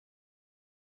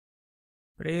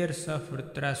Prayers of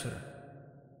Vritrasura.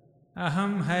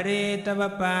 Aham hare tava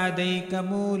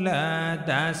padaikamula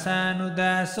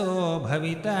dasanudaso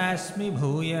bhavitasmi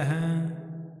bhuyah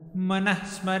manah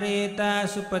smareta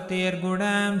supater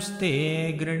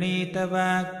gunamste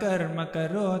granitava karma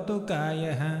karotu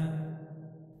kayah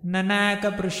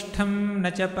nanaka prishtham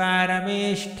nacha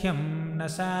parameshtyam na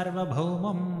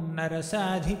sarvabhaumam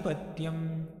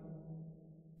narasadhipatyam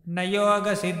न योग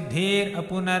सिद्धिर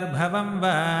अपुनर्भवं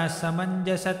वा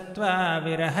समंजसत्वा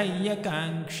विरहय्य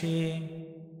कांक्षे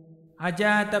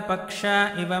अजात पक्षा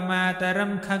इव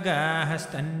मातरं खगाः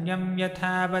स्तन्यं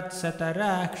यथा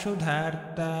वत्सतराः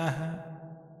क्षुधार्ताः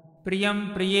प्रियं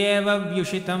प्रियेव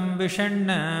व्युषितं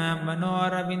विषण्णा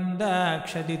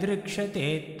मनोरविन्दाक्षदिदृक्षते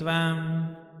त्वाम्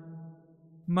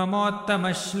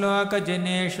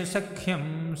ममोत्तमश्लोकजनेषु सख्यं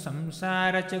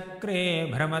संसारचक्रे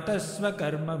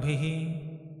भ्रमतस्व-कर्मभिः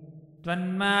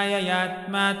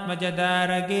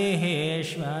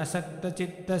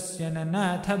त्वन्माययात्मात्मजदारगेहेष्वासक्तचित्तस्य न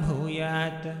नाथ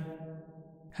भूयात्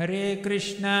हरे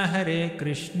कृष्ण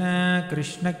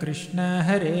कृष्ण कृष्ण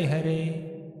हरे हरे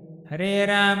हरे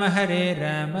राम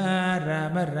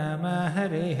राम राम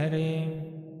हरे हरे।